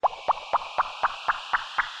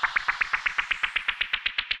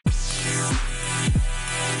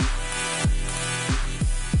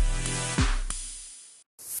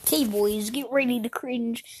Okay, boys, get ready to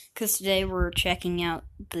cringe, because today we're checking out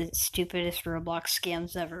the stupidest Roblox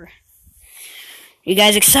scams ever. You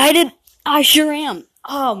guys excited? I sure am.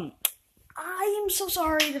 I am so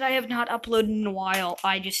sorry that I have not uploaded in a while.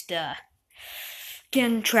 I just,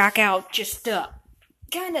 can track out, just,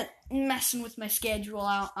 kind of messing with my schedule.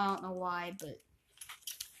 I don't know why, but,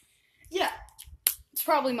 yeah. It's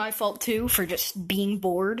probably my fault, too, for just being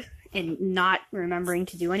bored and not remembering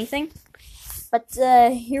to do anything. But,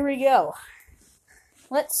 here we go.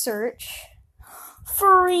 Let's search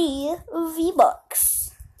free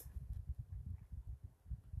V-Bucks.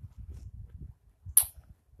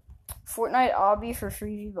 Fortnite obby for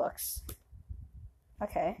free V-Bucks.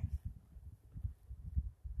 Okay.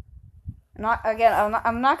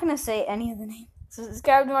 I'm not gonna say any of the names.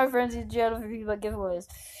 Subscribe to my friends' channel for V-Buck giveaways.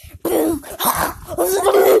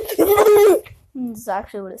 That's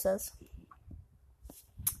actually what it says.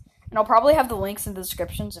 And I'll probably have the links in the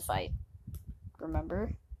descriptions if I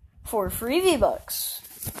remember. For free V-Bucks.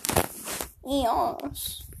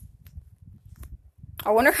 Yes.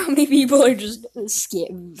 I wonder how many people are just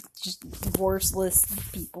worthless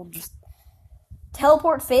people. Just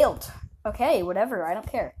teleport failed. Okay, whatever. I don't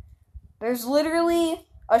care. There's literally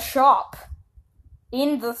a shop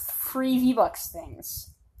in the free V-Bucks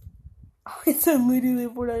things. Oh, it's literally a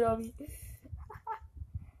Fortnite obby.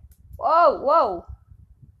 Whoa.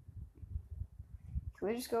 Can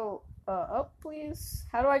we just go up, please?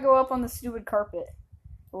 How do I go up on the stupid carpet?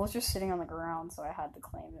 It was just sitting on the ground, so I had to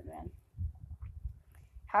claim it, man.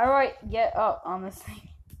 How do I get up on this thing?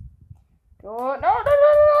 Go no.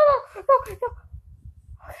 Okay.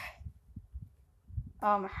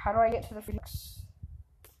 How do I get to the free?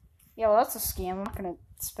 Yeah, well, that's a scam. I'm not gonna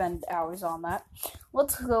spend hours on that.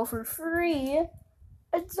 Let's go for free.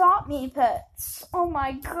 Adopt Me pets. Oh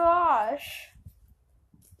my gosh.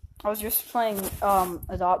 I was just playing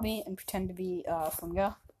Adopt Me and pretend to be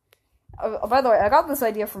Flamingo. By the way, I got this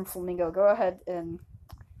idea from Flamingo. Go ahead and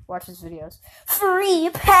watch his videos.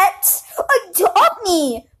 Free pets! Adopt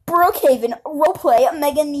Me! Brookhaven, roleplay,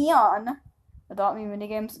 Mega Neon. Adopt Me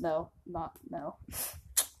minigames? No.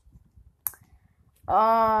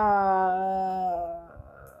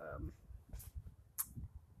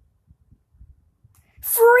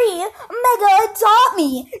 Free Mega Adopt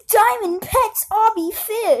Me! Diamond Pets Obby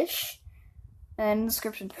Fish! And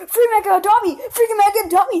description. Free Mega Adopt Me! Free Mega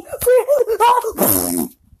Adopt Me! Free...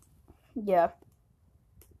 Yeah.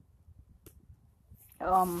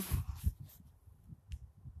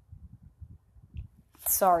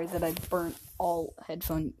 Sorry that I burnt all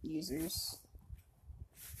headphone users.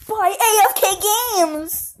 Buy AFK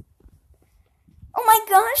games! Oh my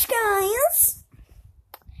gosh, guys!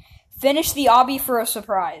 Finish the obby for a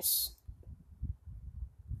surprise.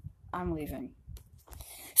 I'm leaving.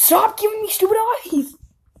 Stop giving me stupid obbies!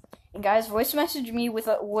 And guys, voice message me with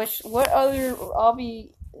what other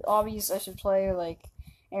obbies I should play, like,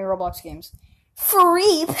 any Roblox games.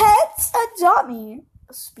 Free pets! Adopt Me!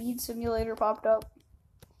 A speed simulator popped up.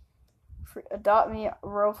 Adopt Me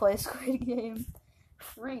roleplay Squid Game.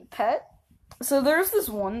 Free pet? So there's this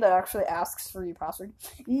one that actually asks for your password.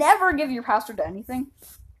 Never give your password to anything.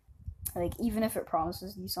 Like, even if it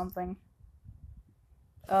promises you something.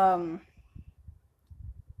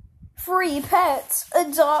 Free pets,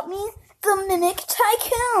 adopt me, the Mimic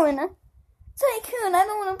Tycoon. Tycoon, I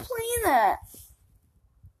don't want to play that.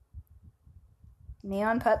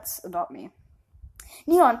 Neon Pets, adopt me.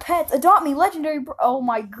 Neon Pets, adopt me, legendary oh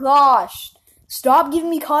my gosh. Stop giving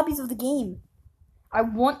me copies of the game. I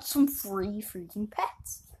want some free freaking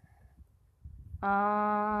pets. You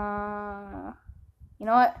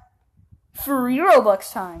know what? Free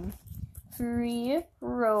Robux time. Free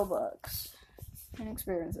Robux and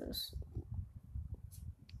experiences.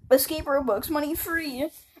 Escape Robux, money free.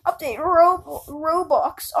 Update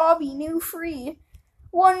Roblox obby new free.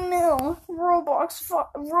 1 mil Roblox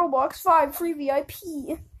 5 free VIP.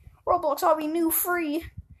 Roblox obby new free.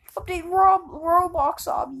 Update Roblox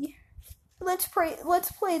obby. Let's play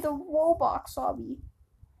the Roblox obby.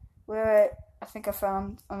 Wait, I think I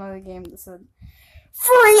found another game that said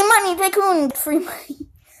free money tycoon. Free money.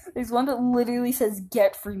 There's one that literally says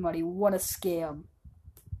get free money. What a scam.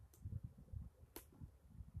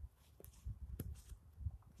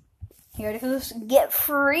 Here it goes. Get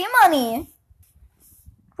free money.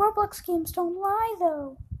 Roblox games don't lie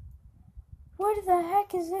though. What the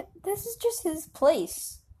heck is it? This is just his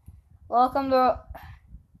place. Welcome to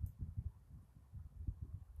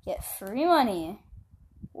get free money.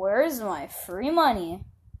 Where is my free money?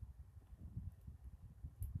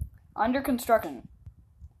 Under construction.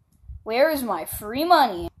 Where is my free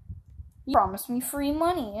money? You promised me free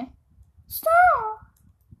money. Stop!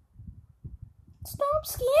 Stop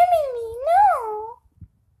scamming me,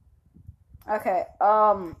 no! Okay,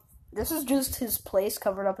 this is just his place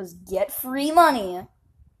covered up as get free money.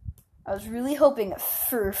 I was really hoping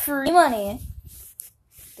for free money.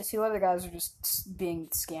 The two other guys are just being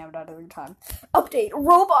scammed out of their time. Update,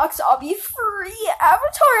 Roblox Obby free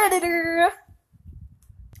avatar editor!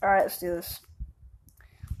 Alright, let's do this.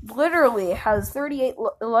 Literally has 38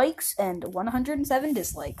 likes and 107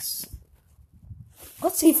 dislikes.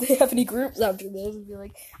 Let's see if they have any groups after this and be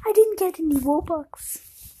like, I didn't get any Robux.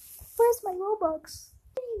 Where's my Robux?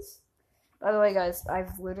 Please. By the way, guys,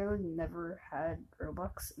 I've literally never had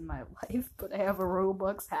Robux in my life, but I have a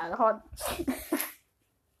Robux hat on.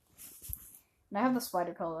 And I have the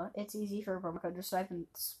Spider Cola. It's easy for a promo code. Just type in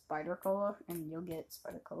Spider Cola and you'll get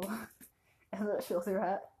Spider Cola. And that filter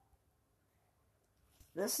hat.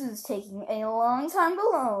 This is taking a long time to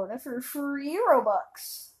load for free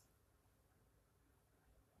Robux.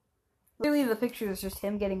 Really, the picture is just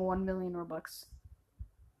him getting 1 million Robux.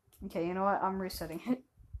 Okay, you know what? I'm resetting it.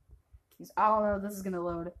 I don't know if this is gonna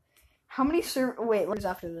load. How many wait, what's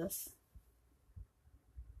after this?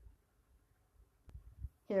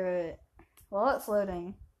 Here, while it's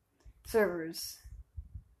loading. Servers.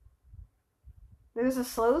 There's a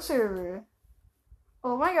slow server.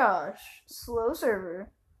 Oh my gosh. Slow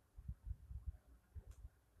server.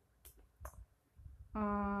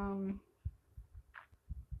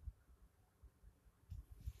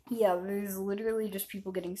 Yeah, there's literally just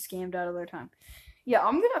people getting scammed out of their time. Yeah,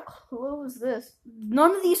 I'm gonna close this.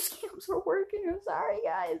 None of these scams are working. I'm sorry,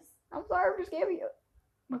 guys. I'm sorry for scamming you.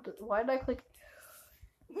 Why did I click?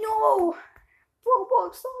 No!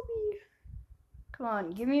 Roblox, stop me. Come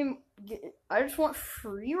on, I just want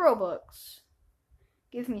free Robux.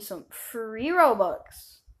 Give me some free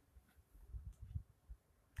Robux.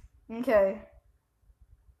 Okay.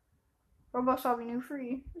 Roblox hobby new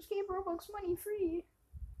free. Escape Roblox money free.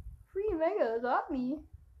 Free mega, adopt me.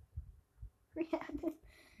 Free admin.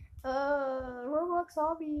 Roblox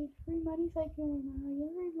hobby. Free money second.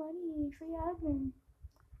 Free money. Free admin.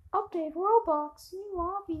 Update Roblox. New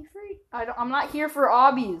hobby. Free. I'm not here for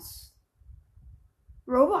obbies.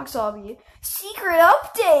 Roblox hobby. Secret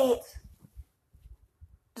update.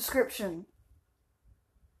 Description.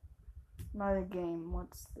 Not a game.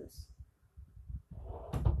 What's this?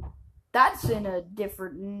 That's in a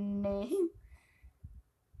different name.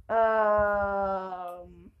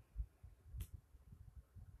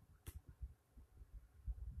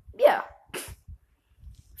 Yeah.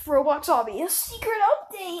 Roblox hobby. A secret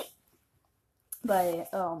update. By,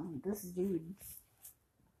 this dude.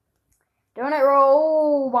 Donut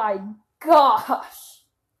roll. Oh my gosh.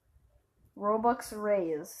 Robux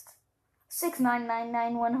raised.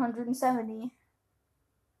 6,999,170.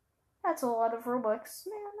 That's a lot of Robux.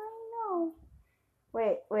 Man, I know.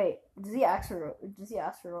 Wait. Does he ask for Robux? He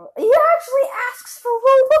actually asks for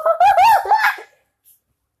Robux!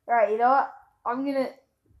 Alright, you know what? I'm gonna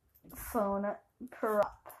phone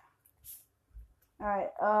Prop.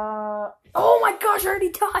 Alright, oh my gosh, I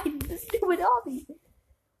already died! This stupid hobby.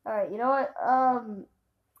 Alright, you know what? I'm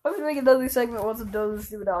gonna make another segment once I'm done with this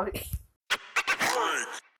stupid hobby.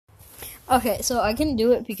 Okay, so I couldn't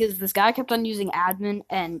do it because this guy kept on using admin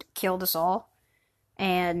and killed us all.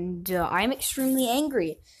 And I'm extremely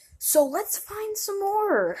angry. So let's find some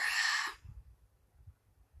more.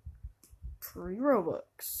 Free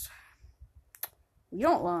Robux. We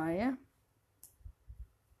don't lie.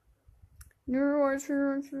 New rewards, free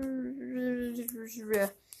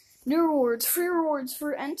rewards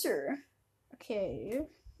for enter. Okay,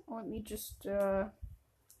 let me just,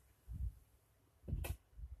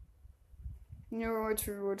 new rewards,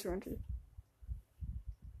 free rewards for enter.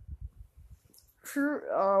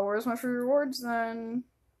 Where's my free rewards then?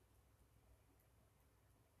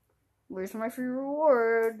 Where's my free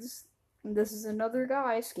rewards? This is another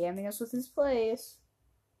guy scamming us with his place.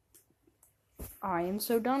 I am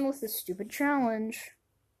so done with this stupid challenge.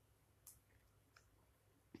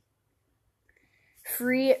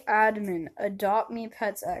 Free admin. Adopt me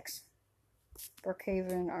pets X.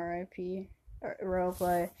 Brookhaven, RIP.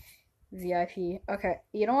 Roleplay. VIP. Okay,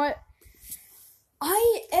 you know what?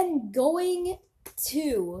 I am going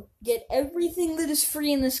to get everything that is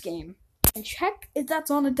free in this game and check if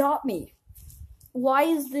that's on Adopt Me. Why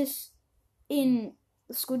is this in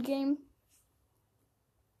the Squid Game?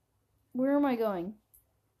 Where am I going?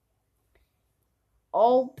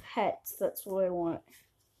 All pets, that's what I want.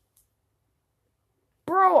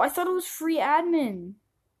 Bro, I thought it was free admin.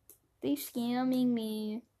 They scamming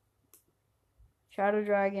me. Shadow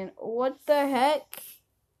Dragon. What the heck?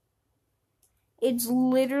 It's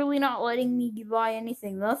literally not letting me buy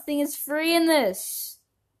anything. Nothing is free in this.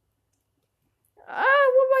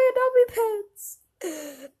 What my Adobe pets?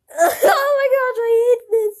 Oh my gosh, I hate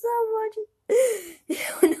this so much.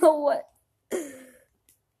 You know what?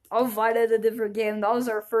 I'll find it a different game. That was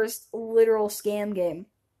our first literal scam game.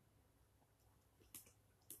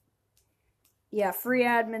 Yeah, free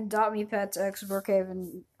admin, .me pets, X,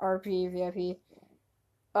 Brookhaven, RP, VIP.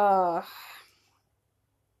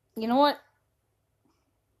 You know what?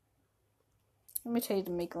 Let me tell you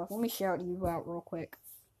the maker. Let me shout you out real quick.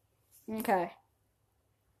 Okay.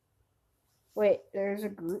 Wait, there's a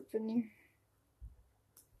group in here?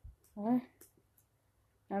 What?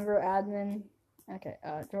 Member admin. Okay,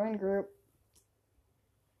 join group.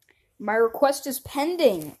 My request is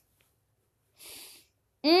pending.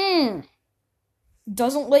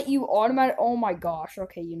 Doesn't let you automatic. Oh my gosh.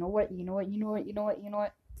 Okay, you know what?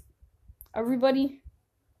 Everybody,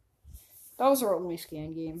 that was our only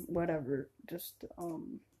scan game. Whatever. Just,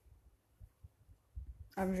 I'm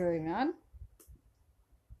very mad.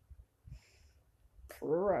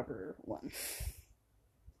 Forever one.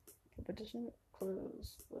 Competition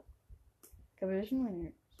close. Competition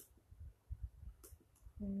winners.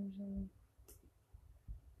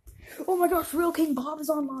 Oh my gosh, Real King Bob is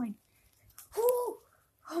online.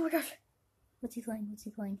 Oh my gosh. What's he playing?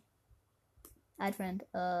 Add friend.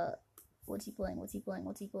 What's he playing? What is he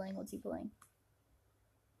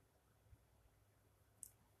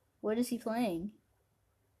playing?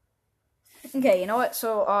 Okay, you know what?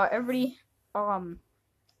 So, everybody, go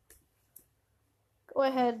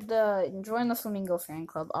ahead, and join the Flamingo fan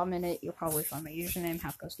club. I'm in it. You'll probably find my username,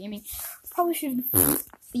 HalfGhostGaming. Probably should.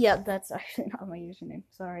 Yeah, that's actually not my username.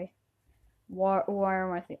 Sorry. Why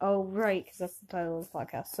am I thinking? Oh, right, because that's the title of the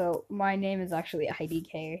podcast. So, my name is actually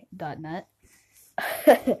idk.net.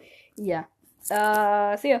 Yeah.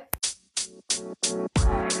 See ya.